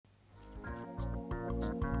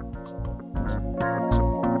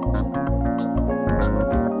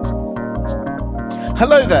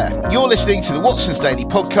Hello there, you're listening to the Watson's Daily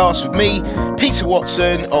Podcast with me, Peter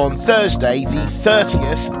Watson, on Thursday, the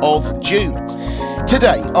 30th of June.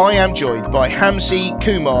 Today, I am joined by Hamzy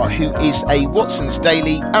Kumar, who is a Watson's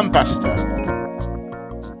Daily ambassador.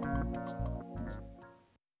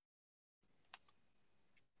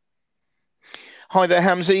 Hi there,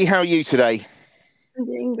 Hamzy, how are you today? I'm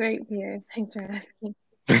doing great, Peter. Thanks for asking.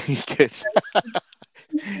 Good.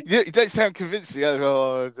 You don't sound convincing.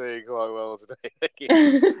 Oh, I'm doing quite well today. Thank you.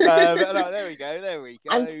 No, there we go.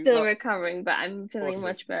 I'm still Right. recovering, but I'm feeling Awesome.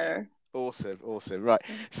 much better. Awesome. Right.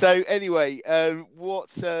 So anyway, what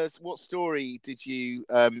story did you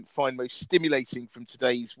find most stimulating from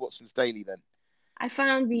today's Watson's Daily then? I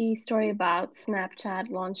found the story about Snapchat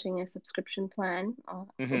launching a subscription plan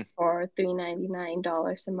Mm-hmm. for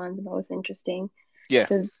 $399 a month. That was interesting. Yeah.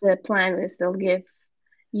 So the plan is they'll give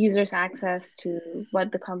users access to what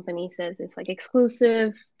the company says is like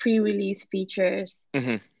exclusive pre-release features.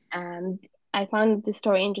 Mm-hmm. And I found the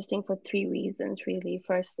story interesting for three reasons, really.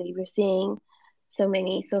 Firstly, we're seeing so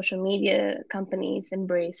many social media companies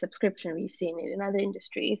embrace subscription. We've seen it in other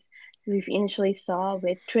industries. We've initially saw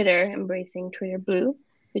with Twitter embracing Twitter Blue,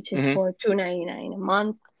 which is Mm-hmm. for $2.99 a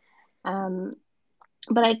month. Um,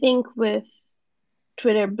 but I think with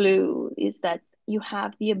Twitter Blue is that you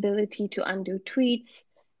have the ability to undo tweets.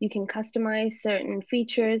 You can customize certain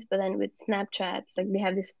features, but then with Snapchat, it's like they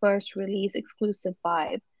have this first release exclusive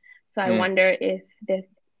vibe. So I wonder if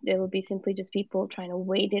there will be simply just people trying to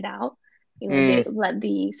wait it out. They Mm. let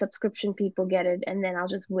the subscription people get it, and then I'll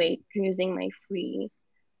just wait using my free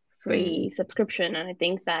Mm. subscription. And I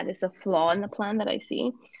think that is a flaw in the plan that I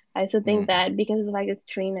see. I also think Mm. that because like it's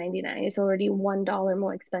 $3.99, it's already $1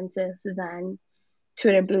 more expensive than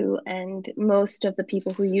Twitter Blue, and most of the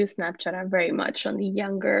people who use Snapchat are very much on the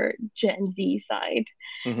younger Gen Z side.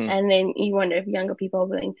 Mm-hmm. And then you wonder if younger people are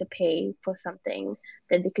willing to pay for something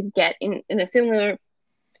that they could get in a similar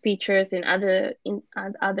features in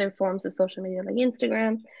other forms of social media like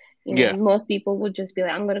Instagram. Yeah. Most people would just be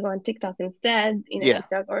like, I'm gonna go on TikTok instead. Yeah.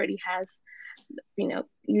 TikTok already has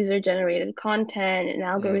user generated content, an Mm.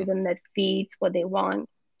 algorithm that feeds what they want.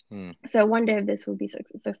 Mm. So I wonder if this will be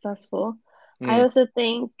successful. I Mm. also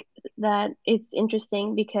think that it's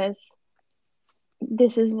interesting because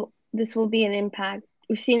this is this will be an impact.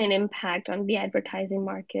 We've seen an impact on the advertising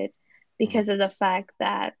market Mm. because of the fact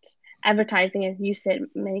that advertising, as you said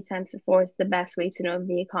many times before, is the best way to know if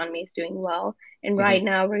the economy is doing well. And Mm-hmm. right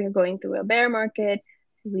now we're going through a bear market.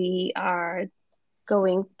 We are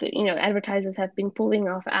going through, advertisers have been pulling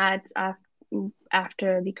off ads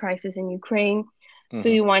after the crisis in Ukraine. So Mm-hmm.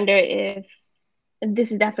 you wonder if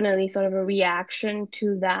this is definitely sort of a reaction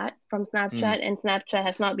to that from Mm. Snapchat, and Snapchat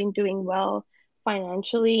has not been doing well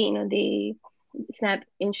financially. They Snap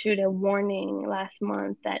issued a warning last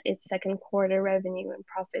month that its second quarter revenue and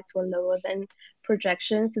profits were lower than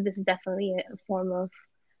projections. So this is definitely a form of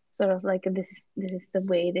sort of like this is the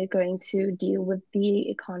way they're going to deal with the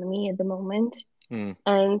economy at the moment. Mm.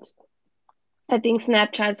 And I think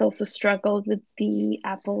Snapchat's also struggled with the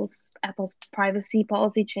Apple's privacy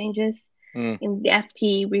policy changes. Mm. In the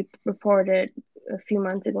FT reported a few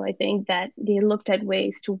months ago, I think, that they looked at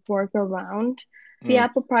ways to work around the Mm.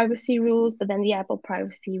 Apple privacy rules, but then the Apple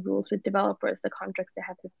privacy rules with developers, the contracts they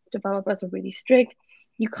have with developers are really strict.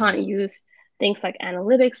 You Mm. can't use things like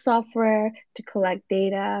analytics software to collect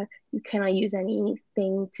data. You cannot use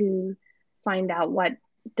anything to find out what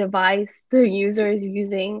device the user is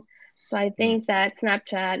using. So I Mm. think that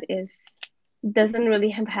Snapchat is doesn't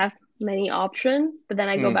really have many options. But then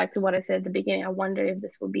I go Mm. back to what I said at the beginning. I wonder if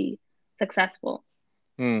this will be successful.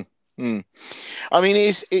 Mm. Mm. I mean,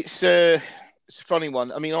 it's a funny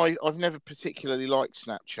one. I mean, I've never particularly liked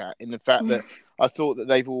Snapchat in the fact that I thought that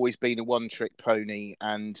they've always been a one-trick pony,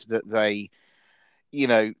 and that they,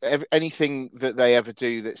 anything that they ever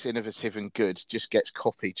do that's innovative and good just gets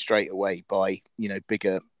copied straight away by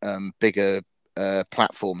bigger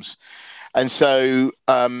platforms. And so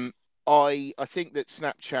I think that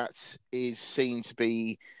Snapchat is seen to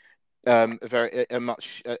be a very a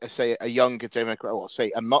much say a younger demographic, or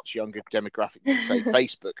say a much younger demographic than say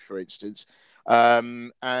Facebook, for instance.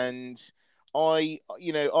 And I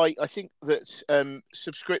think that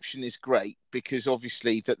subscription is great because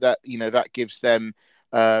obviously that gives them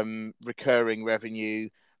recurring revenue,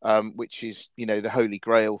 which is the holy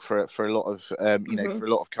grail for a lot of Mm-hmm. for a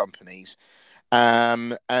lot of companies.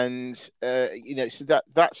 And so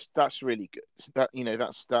that's really good.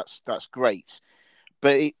 That's great,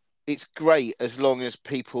 but it's great as long as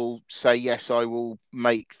people say yes, I will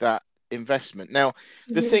make that investment. Now,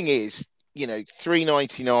 the Mm-hmm. thing is,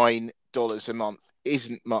 $3.99. $8 a month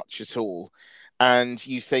isn't much at all, and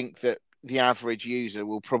you think that the average user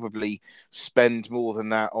will probably spend more than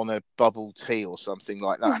that on a bubble tea or something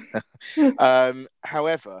like that.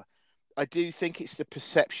 However, I do think it's the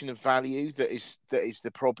perception of value that is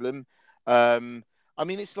the problem. I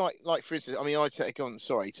mean, it's like for instance, I mean, I take on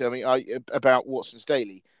sorry, so I mean, about Watson's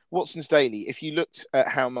Daily. Watson's Daily, if you looked at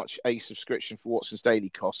how much a subscription for Watson's Daily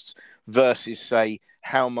costs versus, say,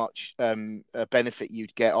 how much a benefit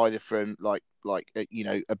you'd get either from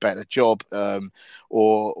a better job,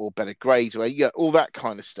 or better grades, or all that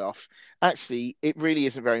kind of stuff, actually, it really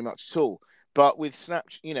isn't very much at all. But with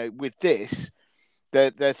with this,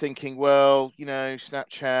 they're thinking, well,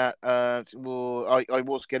 Snapchat. Well, I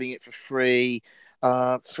was getting it for free,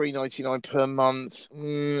 $3.99 per month.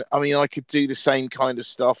 I mean, I could do the same kind of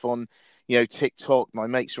stuff on, TikTok. My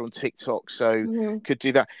mates are on TikTok, so could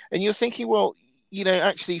do that. And you're thinking, well,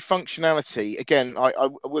 actually, functionality. Again, I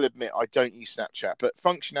will admit I don't use Snapchat, but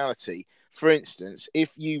functionality. For instance,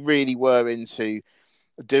 if you really were into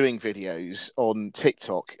doing videos on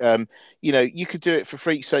TikTok, you could do it for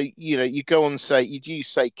free. So, you go on, say, you'd use,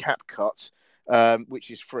 say, CapCut,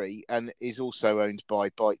 which is free and is also owned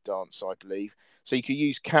by ByteDance, I believe. So you could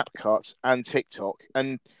use CapCut and TikTok,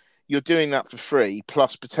 and you're doing that for free.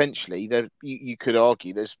 Plus, potentially, you could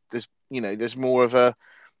argue there's more of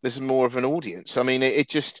an audience. I mean, it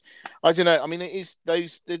just, I don't know. I mean, it is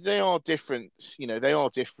they are different. They are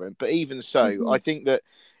different. But even so, I think that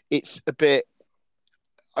it's a bit.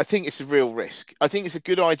 I think it's a real risk. I think it's a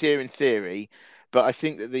good idea in theory, but I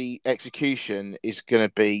think that the execution is going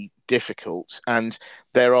to be difficult, and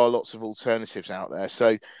there are lots of alternatives out there.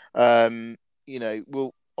 So,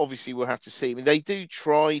 we'll have to see. I mean, they do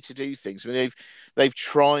try to do things. I mean, they've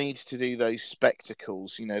tried to do those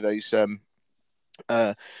spectacles. Those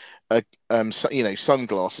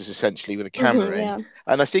sunglasses essentially with a camera in. Yeah.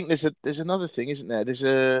 And I think there's another thing, isn't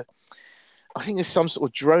there? I think there's some sort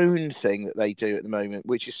of drone thing that they do at the moment,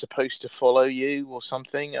 which is supposed to follow you or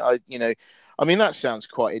something. I mean, that sounds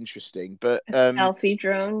quite interesting, but A selfie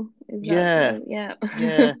drone. Is yeah, that yeah.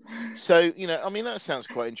 yeah. So, I mean, that sounds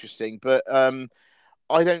quite interesting, but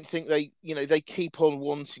I don't think they keep on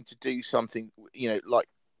wanting to do something, like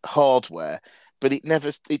hardware, but it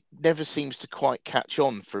never seems to quite catch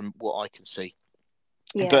on from what I can see.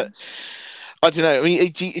 Yeah. But I don't know. I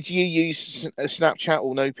mean, do you use Snapchat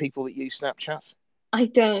or know people that use Snapchat? I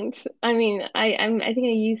don't. I mean, I think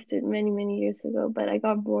I used it many, many years ago, but I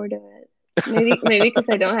got bored of it. Maybe because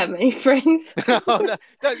I don't have many friends. Oh, no,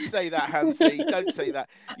 don't say that, Hamzy. Don't say that.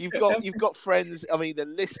 You've got friends. I mean, the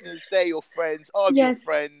listeners, they're your friends. I'm your Yes.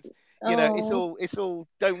 friend. Oh. It's all.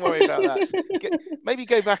 Don't worry about that. Maybe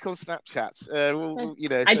go back on Snapchat.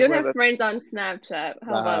 I don't have friends on Snapchat.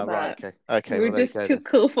 How about Right. that? Okay. We're Well, there you just go too then.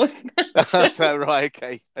 cool for Snapchat. So, right.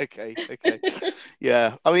 Okay.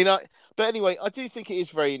 Yeah. I mean, but anyway, I do think it is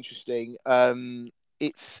very interesting.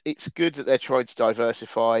 It's good that they're trying to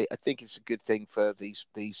diversify. I think it's a good thing for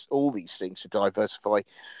all these things to diversify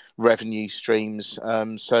revenue streams.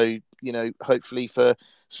 So, hopefully for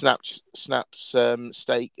Snap's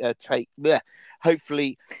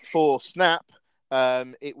hopefully for Snap,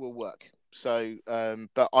 it will work. So,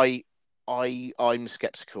 but I'm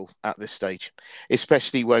skeptical at this stage,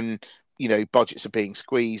 especially when budgets are being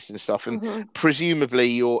squeezed and stuff, and presumably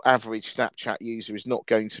your average Snapchat user is not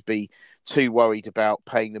going to be too worried about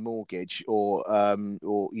paying the mortgage or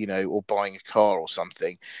buying a car or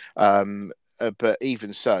something. But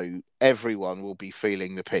even so, everyone will be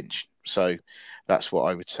feeling the pinch. So that's what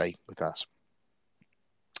I would say with that.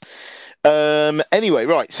 Anyway,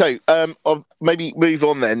 right. So I'll maybe move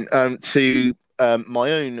on then to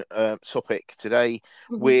my own topic today,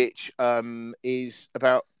 which is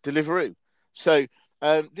about Deliveroo. So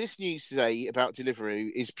this news today about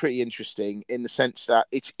Deliveroo is pretty interesting in the sense that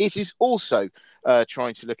it is also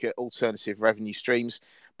trying to look at alternative revenue streams,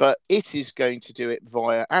 but it is going to do it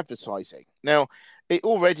via advertising. Now, it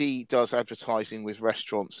already does advertising with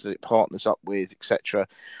restaurants that it partners up with, etc.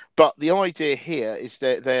 But the idea here is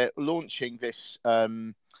that they're launching this,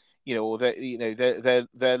 or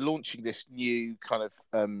they're launching this new kind of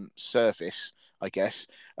service, I guess,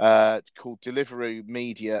 called Deliveroo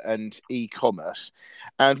Media and E-commerce.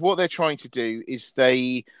 And what they're trying to do is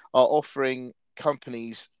they are offering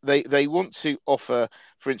companies, they want to offer,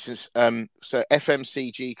 for instance, so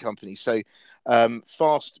FMCG companies, so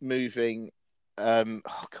fast moving. Oh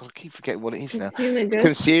God, I keep forgetting what it is now. Consumer goods.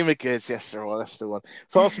 Consumer goods, yes, right, that's the one.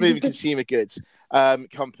 Fast moving consumer goods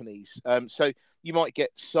companies. So you might get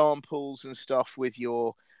samples and stuff with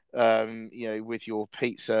your with your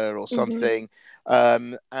pizza or Mm-hmm. something.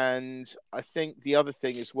 And I think the other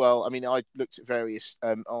thing as well, I mean, I looked at various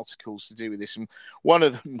articles to do with this, and one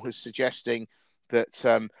of them was suggesting that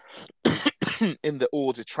in the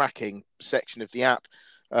order tracking section of the app,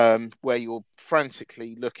 where you're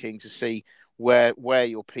frantically looking to see where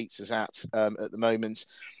your pizza's at the moment,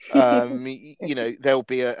 there'll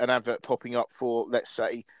be an advert popping up for, let's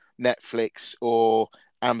say, Netflix or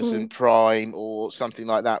Amazon Mm. Prime or something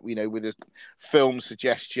like that, with a film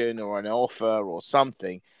suggestion or an offer or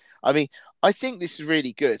something. I mean, I think this is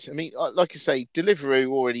really good. I mean, like I say, Deliveroo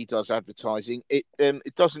already does advertising. It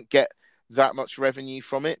doesn't get that much revenue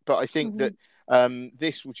from it, but I think Mm-hmm. that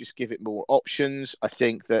this will just give it more options. I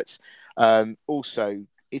think that also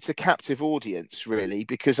it's a captive audience, really,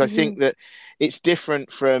 because I Mm-hmm. think that it's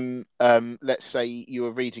different from, let's say, you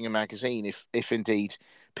were reading a magazine, if indeed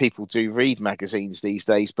people do read magazines these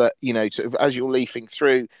days. But sort of as you're leafing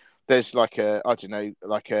through, there's like I don't know,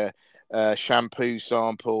 like a shampoo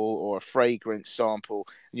sample or a fragrance sample,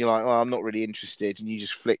 and you're like, oh, I'm not really interested, and you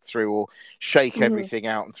just flick through or shake Mm-hmm. everything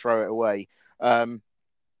out and throw it away.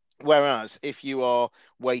 Whereas if you are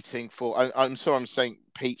waiting for, I'm sorry, I'm saying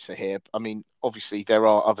pizza here. I mean, obviously there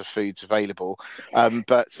are other foods available,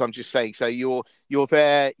 but I'm just saying. So you're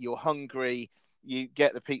there, you're hungry, you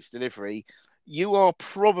get the pizza delivery. You are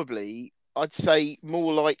probably, I'd say,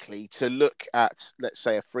 more likely to look at, let's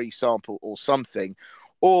say, a free sample or something,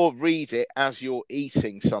 or read it as you're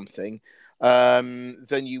eating something, than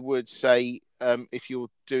you would say, if you're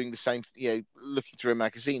doing the same, looking through a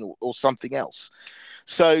magazine or something else.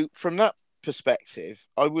 So from that perspective,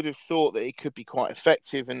 I would have thought that it could be quite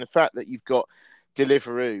effective. And the fact that you've got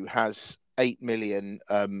Deliveroo has 8 million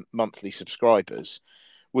monthly subscribers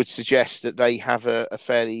would suggest that they have a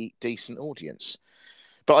fairly decent audience.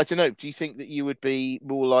 But I don't know. Do you think that you would be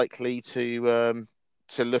more likely to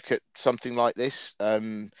look at something like this,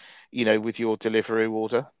 with your Deliveroo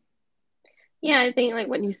order? Yeah, I think like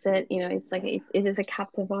what you said, it's like it is a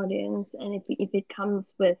captive audience, and if it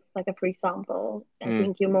comes with like a free sample, I Mm,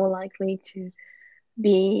 think you're more likely to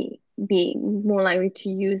be more likely to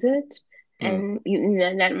use it, mm, and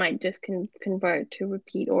then that might just convert to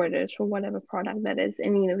repeat orders for whatever product that is.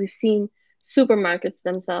 And we've seen supermarkets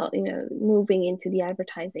themselves, moving into the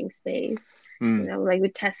advertising space. mm, Like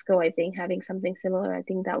with Tesco, I think having something similar. I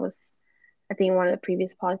think one of the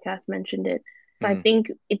previous podcasts mentioned it. So I mm, think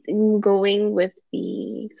it's going with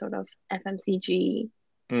the sort of FMCG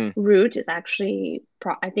mm, route is actually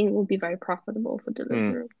I think will be very profitable for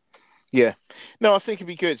mm. Deliveroo. Yeah, no, I think it'd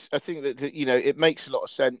be good. I think that it makes a lot of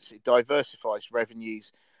sense. It diversifies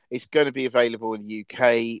revenues. It's going to be available in the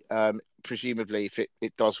UK. Presumably, if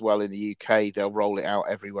it does well in the UK, they'll roll it out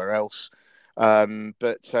everywhere else.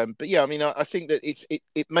 But yeah, I mean, I think that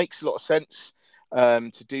it makes a lot of sense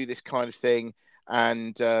to do this kind of thing,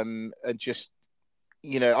 and just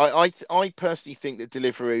I personally think that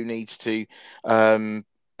Deliveroo needs to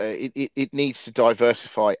it needs to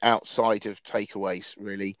diversify outside of takeaways,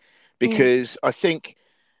 really, Mm, because I think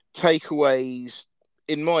takeaways,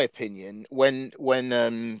 in my opinion, when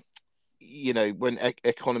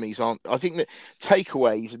economies aren't, I think that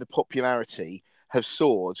takeaways and the popularity have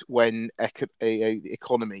soared when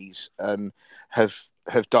economies have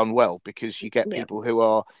have done well, because you get yeah. people who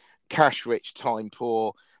are cash rich, time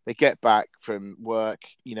poor. They get back from work,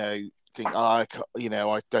 think, oh, I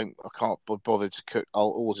can't bother to cook.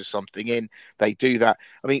 I'll order something in. They do that.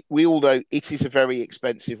 I mean, we all know it is a very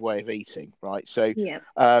expensive way of eating, right? So, Yeah.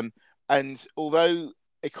 um, and although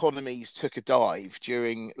economies took a dive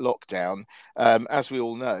during lockdown, as we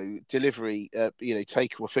all know, delivery,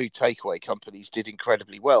 food takeaway companies did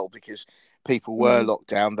incredibly well because people were Mm, locked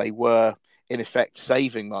down. They were, in effect,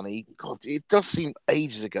 saving money. God, it does seem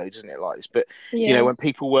ages ago, doesn't it, like this? But yeah. when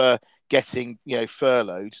people were getting,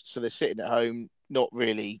 furloughed, so they're sitting at home, not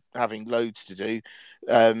really having loads to do,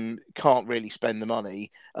 can't really spend the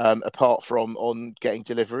money, apart from on getting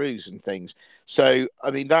Deliveroos and things. So,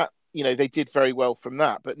 I mean, that, they did very well from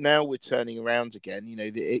that. But now we're turning around again.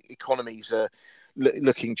 The economies are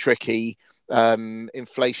looking tricky.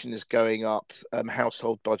 Inflation is going up.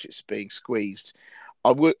 Household budgets are being squeezed.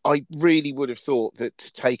 I really would have thought that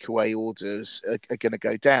takeaway orders are going to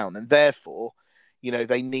go down, and therefore,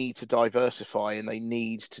 they need to diversify and they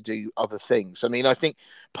need to do other things. I mean, I think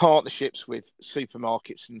partnerships with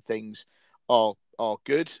supermarkets and things are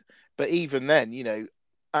good, but even then,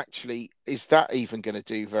 actually, is that even going to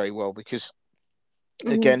do very well? Because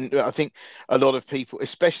Mm, again, I think a lot of people,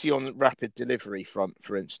 especially on the rapid delivery front,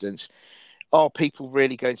 for instance, are people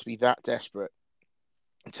really going to be that desperate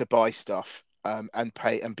to buy stuff, and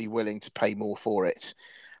pay and be willing to pay more for it?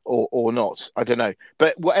 or not. I don't know,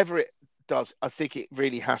 but whatever it does, I think it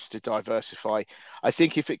really has to diversify. I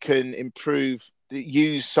think if it can improve,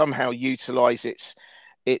 somehow utilize its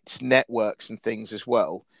networks and things as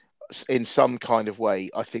well in some kind of way,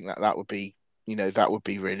 I think that would be, that would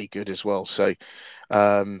be really good as well. So,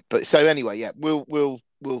 but so anyway, yeah, we'll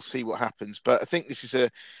see what happens. But I think this is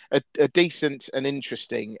a decent and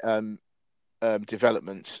interesting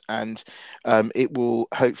development, and it will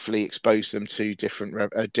hopefully expose them to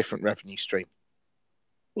a different revenue stream.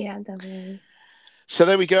 Yeah, definitely. So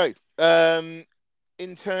there we go.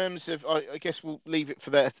 In terms of, I guess we'll leave it for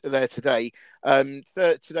there today.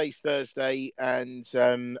 Today's Thursday, and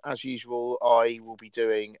as usual, I will be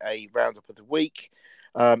doing a roundup of the week,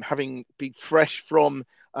 having been fresh from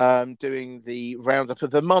doing the roundup of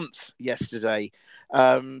the month yesterday.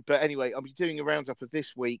 But anyway, I'll be doing a roundup of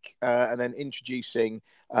this week, and then introducing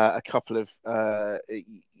a couple of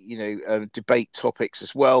debate topics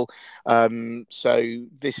as well. So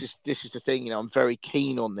this is the thing. I'm very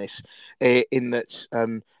keen on this, in that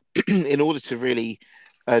in order to really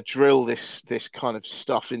drill this kind of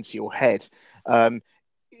stuff into your head,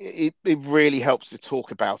 it really helps to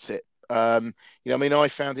talk about it. I mean, I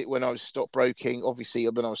found it when I was stockbroking. Obviously,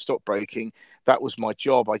 when I was stockbroking, that was my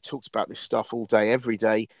job. I talked about this stuff all day, every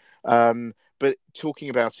day. But talking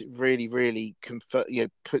about it really, really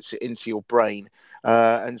puts it into your brain.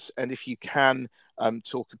 And if you can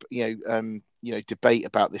talk, debate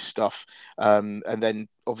about this stuff, and then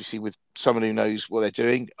obviously with someone who knows what they're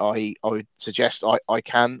doing, I would suggest I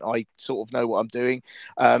sort of know what I'm doing.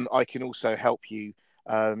 I can also help you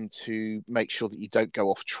to make sure that you don't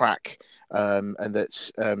go off track, and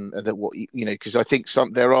that what because I think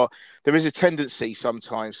there is a tendency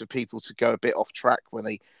sometimes for people to go a bit off track when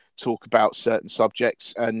they talk about certain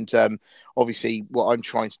subjects, and obviously what I'm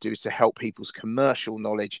trying to do is to help people's commercial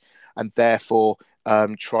knowledge, and therefore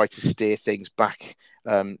try to steer things back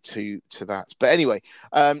to that. But anyway,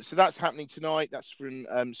 so that's happening tonight. That's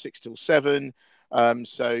from 6 till 7.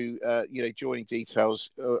 Joining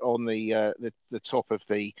details on the top of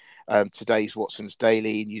the today's Watson's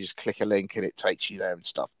Daily, and you just click a link and it takes you there and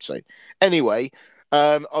stuff. So anyway,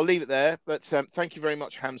 I'll leave it there. But thank you very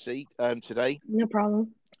much, Hamzy, today, No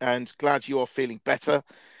problem. and glad you are feeling better.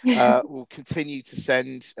 We'll continue to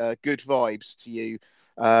send good vibes to you,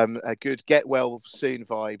 a good get well soon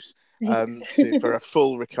vibes, Thanks. for a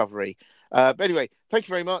full recovery. But anyway, thank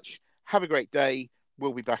you very much. Have a great day.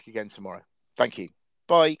 We'll be back again tomorrow. Thank you.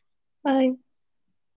 Bye. Bye.